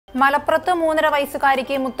മലപ്പുറത്ത് 3.5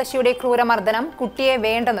 വയസ്സുകാരിക്ക് മുത്തശ്ശിയുടെ ക്രൂരമർദ്ദനം, കുട്ടിയെ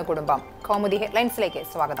വേണ്ടെന്ന് കുടുംബം. കൗമുദി ഹെഡ്ലൈൻസിലേക്ക്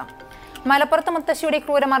സ്വാഗതം. മലപ്പുറത്ത് മുത്തശ്ശിയുടെ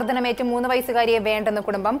ക്രൂരമർദ്ദനമേറ്റ് 3 വയസ്സുകാരിയെ വേണ്ടെന്ന്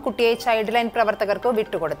കുടുംബം കുട്ടിയെ ചൈൽഡ് ലൈൻ പ്രവർത്തകർക്ക്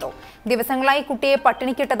വിട്ടുകൊടുത്തു. ദിവസങ്ങളായി കുട്ടിയെ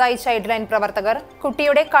പട്ടിണിക്കിട്ടതായി ചൈൽഡ് ലൈൻ പ്രവർത്തകർ.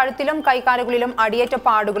 കുട്ടിയുടെ കഴുത്തിലും കൈകാലുകളിലും അടിയേറ്റ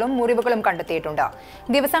പാടുകളും മുറിവുകളും കണ്ടെത്തിയിട്ടുണ്ട്.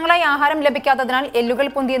 ദിവസങ്ങളായി ആഹാരം ലഭിക്കാത്തതിനാൽ എല്ലുകൾ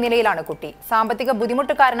പൊന്തിയ നിലയിലാണ് കുട്ടി. സാമ്പത്തിക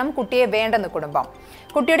ബുദ്ധിമുട്ട് കാരണം കുട്ടിയെ വേണ്ടെന്ന് കുടുംബം.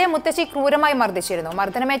 കുട്ടിയുടെ മുത്തശ്ശി ക്രൂരമായി മർദ്ദിച്ചിരുന്നു.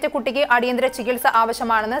 മർദ്ദനമേറ്റ കുട്ടിക്ക് അടിയന്തര ചികിത്സ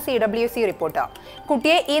ആവശ്യമാണെന്ന് CWC റിപ്പോർട്ട്.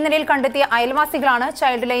 കുട്ടിയെ ഈ നിലയിൽ കണ്ടെത്തിയ അയൽവാസികളാണ്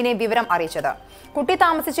ചൈൽഡ് ലൈനെ വിവരം അറിയിച്ചത്. കുട്ടി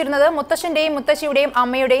താമസിച്ചിരുന്നത് മുത്തശ്ശന്റെയും മുത്തശ്ശിയുടെയും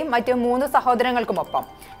അമ്മയുടെയും മറ്റ് 3 സഹോദരങ്ങൾക്കുമൊപ്പം.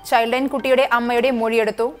 ചൈൽഡ് ലൈൻ കുട്ടിയുടെ അമ്മയുടെ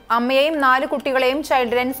മൊഴിയെടുത്തു. അമ്മയെയും 4 കുട്ടികളെയും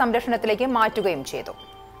ചൈൽഡ് ലൈൻ സംരക്ഷണത്തിലേക്ക് മാറ്റുകയും ചെയ്തു.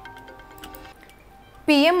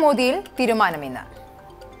 PM മോദിയിൽ തീരുമാനമിന്ന്.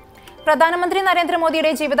 പ്രധാനമന്ത്രി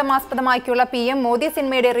നരേന്ദ്രമോദിയുടെ ജീവിതം ആസ്പദമാക്കിയുള്ള PM മോദി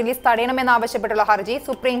സിനിമയുടെ റിലീസ് തടയണമെന്നാവശ്യപ്പെട്ടുള്ള ഹർജി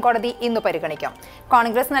സുപ്രീം കോടതി ഇന്ന് പരിഗണിക്കും.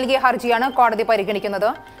 കോൺഗ്രസ് നൽകിയ ഹർജിയാണ് കോടതി പരിഗണിക്കുന്നത്.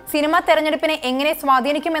 സിനിമ തെരഞ്ഞെടുപ്പിനെ എങ്ങനെ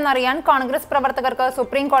സ്വാധീനിക്കുമെന്നറിയാൻ കോൺഗ്രസ് പ്രവർത്തകർക്ക്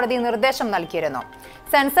സുപ്രീം കോടതി നിർദ്ദേശം നൽകിയിരുന്നു.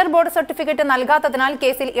 സെൻസർ ബോർഡ് സർട്ടിഫിക്കറ്റ് നൽകാത്തതിനാൽ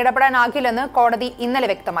കേസിൽ ഇടപെടാനാകില്ലെന്ന് കോടതി ഇന്നലെ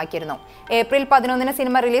വ്യക്തമാക്കിയിരുന്നു. ഏപ്രിൽ 11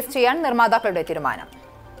 സിനിമ റിലീസ് ചെയ്യാൻ നിർമ്മാതാക്കളുടെ തീരുമാനം.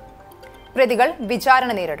 പ്രതികൾ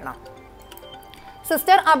വിചാരണ നേരിടണം.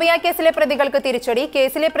 സിസ്റ്റർ അഭയ കേസിലെ പ്രതികൾക്ക് തിരിച്ചടി.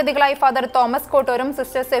 കേസിലെ പ്രതികളായി ഫാദർ തോമസ് കോട്ടൂരും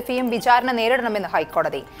സിസ്റ്റർ സെഫിയും വിചാരണ നേരിടണമെന്ന്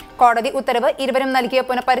ഹൈക്കോടതി. കോടതി ഉത്തരവ് ഇരുവരും നൽകിയ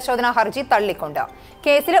പുനഃപരിശോധനാ ഹർജി തള്ളിക്കൊണ്ട്.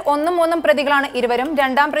 കേസിലെ 1ഉം 3ഉം പ്രതികളാണ് ഇരുവരും.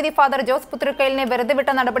 2ാം പ്രതി ഫാദർ ജോസ് പുത്രക്കലിനെ വെറുതെ വിട്ട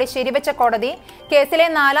നടപടി ശരിവെച്ച കോടതി കേസിലെ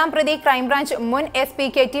 4ാം പ്രതി ക്രൈംബ്രാഞ്ച് മുൻ SP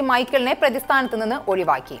KT മൈക്കിളിനെ പ്രതിസ്ഥാനത്ത് നിന്ന്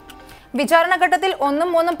ഒഴിവാക്കി. വിചാരണഘട്ടത്തിൽ 1ഉം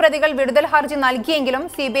 3ഉം പ്രതികൾ വിടുതൽ ഹർജി നൽകിയെങ്കിലും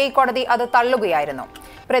CBI കോടതി അത് തള്ളുകയായിരുന്നു.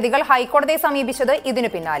 പ്രതികൾ ഹൈക്കോടതിയെ സമീപിച്ചത് ഇതിനു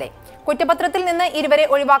പിന്നാലെ. കുറ്റപത്രത്തിൽ നിന്ന് ഇരുവരെ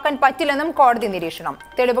ഒഴിവാക്കാൻ പറ്റില്ലെന്നും കോടതി നിരീക്ഷണം.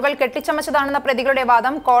 തെളിവുകൾ കെട്ടിച്ചമച്ചതാണെന്ന പ്രതികളുടെ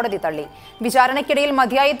വാദം കോടതി തള്ളി. വിചാരണയ്ക്കിടയിൽ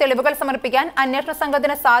മതിയായ തെളിവുകൾ സമർപ്പിക്കാൻ അന്വേഷണ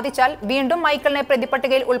സംഘത്തിന് സാധിച്ചാൽ വീണ്ടും മൈക്കിളിനെ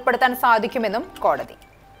പ്രതിപട്ടികയിൽ ഉൾപ്പെടുത്താൻ സാധിക്കുമെന്നും കോടതി.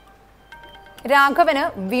 രാഘവന്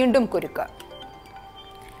വീണ്ടും കുരുക്ക്.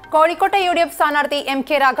 കോഴിക്കോട്ടെ UDF സ്ഥാനാർത്ഥി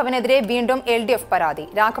MK രാഘവനെതിരെ വീണ്ടും LDF പരാതി.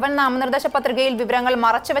 രാഘവൻ നാമനിർദ്ദേശ പത്രികയിൽ വിവരങ്ങൾ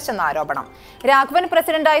മറച്ചുവെച്ചെന്ന ആരോപണം. രാഘവൻ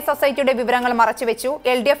പ്രസിഡന്റായ സൊസൈറ്റിയുടെ വിവരങ്ങൾ മറച്ചുവെച്ചു.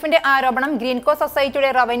 LDFന്റെ ആരോപണം ഗ്രീൻകോ സൊസൈറ്റിയുടെ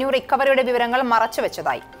റവന്യൂ റിക്കവറിയുടെ വിവരങ്ങൾ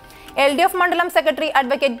മറച്ചുവെച്ചതായി. LDF മണ്ഡലം secretary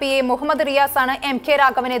advocate PA Muhammad റിയാസാണ് MK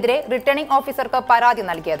രാഘവനെതിരെ returning ഓഫീസർക്ക് പരാതി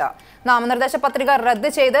നൽകിയത്. നാമനിർദ്ദേശ പത്രിക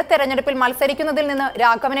റദ്ദ് ചെയ്ത് തെരഞ്ഞെടുപ്പിൽ മത്സരിക്കുന്നതിൽ നിന്ന്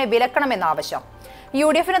രാഘവനെ വിലക്കണമെന്ന ആവശ്യം.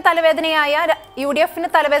 UDF തലവേദനയായ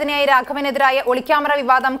രാഘവനെതിരായ ഒളിക്യാമറ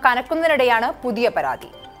വിവാദം കനക്കുന്നതിനിടെയാണ് പുതിയ പരാതി.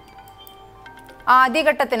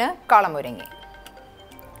 ആദ്യഘട്ടത്തിന് കളമൊരുങ്ങി.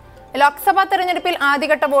 ലോക്സഭാ തെരഞ്ഞെടുപ്പിൽ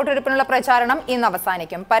ആദ്യഘട്ട വോട്ടെടുപ്പിനുള്ള പ്രചാരണം ഇന്ന്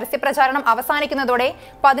അവസാനിക്കും. പരസ്യപ്രചാരണം അവസാനിക്കുന്നതോടെ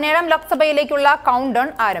 17ാം ലോക്സഭയിലേക്കുള്ള കൗണ്ട് ഡൗൺ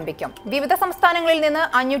ആരംഭിക്കും. വിവിധ സംസ്ഥാനങ്ങളിൽ നിന്ന്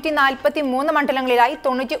 543 മണ്ഡലങ്ങളിലായി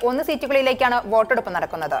 91 സീറ്റുകളിലേക്കാണ് വോട്ടെടുപ്പ്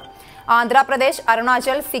നടക്കുന്നത്. ആന്ധ്രാപ്രദേശ്,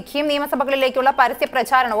 അരുണാചൽ, സിക്കിം നിയമസഭകളിലേക്കുള്ള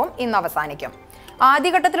പരസ്യപ്രചാരണവും ഇന്ന് അവസാനിക്കും.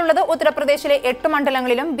 ആദ്യഘട്ടത്തിലുള്ളത് ഉത്തർപ്രദേശിലെ 8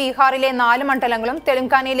 മണ്ഡലങ്ങളിലും ബീഹാറിലെ 4 മണ്ഡലങ്ങളും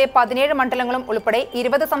തെലങ്കാനയിലെ 17 മണ്ഡലങ്ങളും ഉൾപ്പെടെ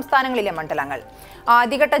 20 സംസ്ഥാനങ്ങളിലെ മണ്ഡലങ്ങൾ.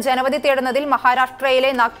 ആദ്യഘട്ട ജനവധി തേടുന്നതിൽ മഹാരാഷ്ട്രയിലെ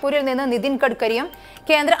നാഗ്പൂരിൽ നിന്ന് നിതിൻ ഗഡ്കരിയും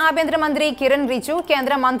കേന്ദ്ര ആഭ്യന്തരമന്ത്രി കിരൺ റിജിജു,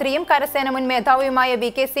 കേന്ദ്രമന്ത്രിയും കരസേന മുൻ മേധാവിയുമായ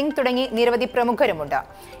VK സിംഗ് തുടങ്ങി നിരവധി പ്രമുഖരുമുണ്ട്.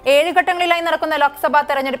 7 ഘട്ടങ്ങളിലായി നടക്കുന്ന ലോക്സഭാ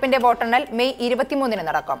തെരഞ്ഞെടുപ്പിന്റെ വോട്ടെണ്ണൽ മെയ് 23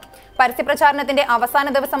 നടക്കും. പരസ്യപ്രചാരണത്തിന്റെ അവസാന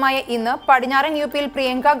ദിവസമായ ഇന്ന് പടിഞ്ഞാറൻ UPയിൽ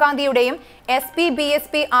പ്രിയങ്ക ഗാന്ധിയുടെയും SP,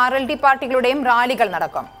 BSP, RLD പാർട്ടികളുടെയും റാലികൾ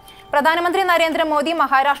നടക്കും. പ്രധാനമന്ത്രി നരേന്ദ്രമോദി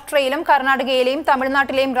മഹാരാഷ്ട്രയിലും കർണാടകയിലെയും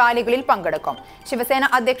തമിഴ്നാട്ടിലെയും റാലികളിൽ പങ്കെടുക്കും. ശിവസേന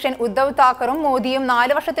അധ്യക്ഷൻ ഉദ്ധവ് താക്കറും മോദിയും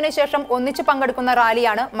 4 വർഷത്തിനു ശേഷം ഒന്നിച്ചു പങ്കെടുക്കുന്ന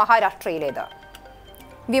റാലിയാണ് മഹാരാഷ്ട്രയിലേത്.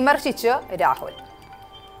 വിമർശിച്ച് രാഹുൽ.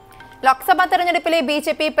 ലോക്സഭാ തെരഞ്ഞെടുപ്പിലെ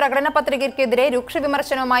BJP പ്രകടന പത്രികയ്ക്കെതിരെ രൂക്ഷ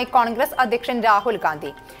വിമർശനവുമായി കോൺഗ്രസ് അധ്യക്ഷൻ രാഹുൽ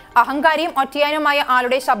ഗാന്ധി. അഹങ്കാരിയും ഒറ്റയാനുമായ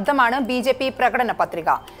ആളുടെ ശബ്ദമാണ് BJP പ്രകടന പത്രിക.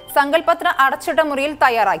 സങ്കൽപത്ര അടച്ചിട്ട മുറിയിൽ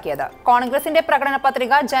തയ്യാറാക്കിയത്. കോൺഗ്രസിന്റെ പ്രകടന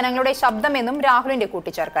പത്രിക ജനങ്ങളുടെ ശബ്ദമെന്നും രാഹുലിന്റെ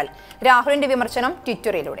കൂട്ടിച്ചേർക്കൽ. രാഹുലിന്റെ വിമർശനം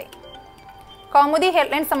ട്വിറ്ററിലൂടെ. കൗമുദി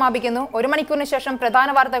ഹെഡ്ലൈൻ സമാപിക്കുന്നു. 1 മണിക്കൂറിന് ശേഷം പ്രധാന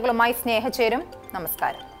വാർത്തകളുമായി സ്നേഹ ചേരും.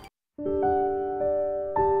 നമസ്കാരം.